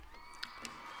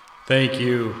Thank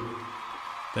you.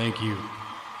 Thank you.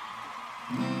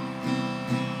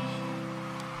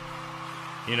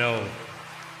 You know,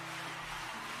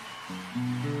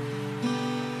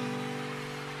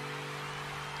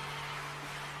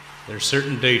 there's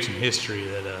certain dates in history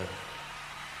that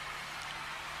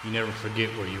you never forget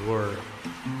where you were.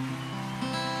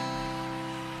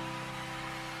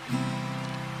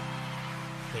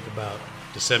 Think about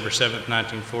December 7th,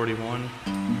 1941.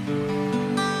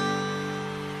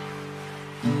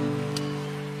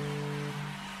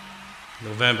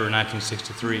 November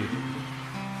 1963. And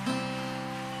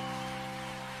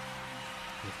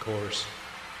of course,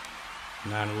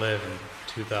 9/11,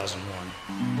 2001.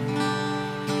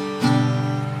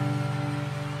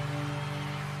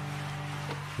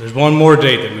 There's one more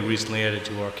date that we recently added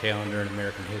to our calendar in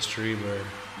American history where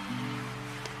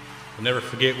we'll never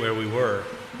forget where we were.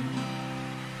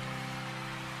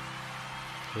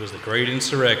 It was the Great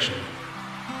Insurrection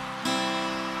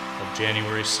of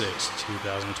January 6,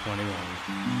 2021.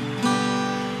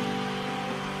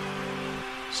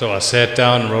 So I sat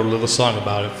down and wrote a little song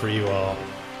about it for you all.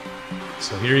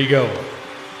 So here you go.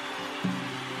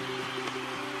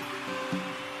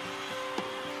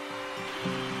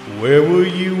 Where were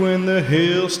you when the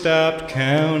hills stopped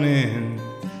counting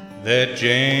that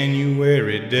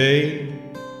January day?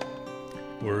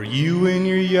 Were you in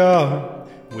your yard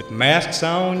with masks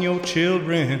on your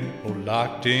children or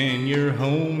locked in your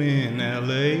home in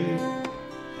LA?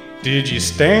 Did you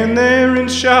stand there in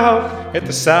shock at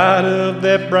the sight of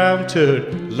that brown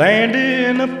turd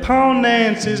landing upon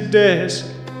Nancy's desk?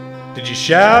 Did you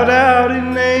shout out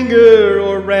in anger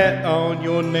or rat on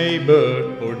your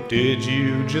neighbor? Or did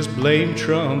you just blame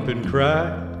Trump and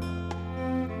cry?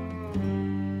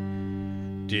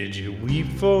 Did you weep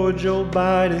for Joe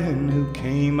Biden who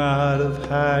came out of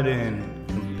hiding?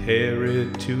 Compare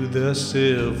it to the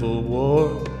Civil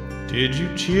War. Did you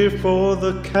cheer for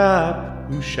the cop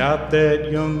who shot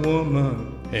that young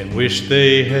woman and wish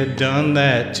they had done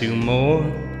that to more?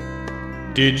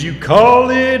 Did you call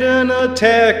it an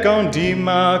attack on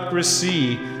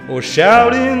democracy or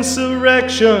shout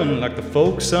insurrection like the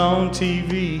folks on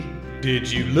TV? Did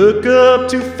you look up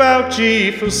to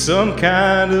Fauci for some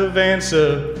kind of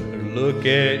answer or look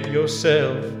at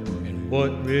yourself and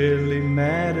what really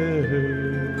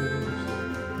matters?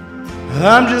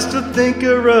 I'm just a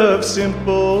thinker of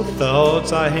simple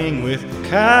thoughts. I hang with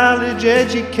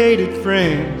college-educated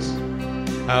friends.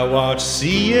 I watch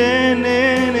CNN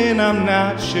and I'm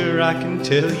not sure I can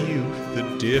tell you the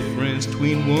difference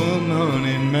between woman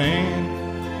and man.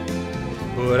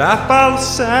 But I follow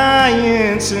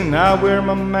science and I wear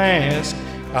my mask.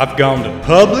 I've gone to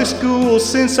public school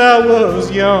since I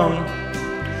was young.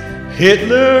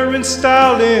 Hitler and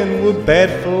Stalin were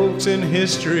bad folks in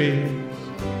history,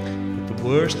 but the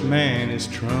worst man is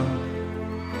Trump.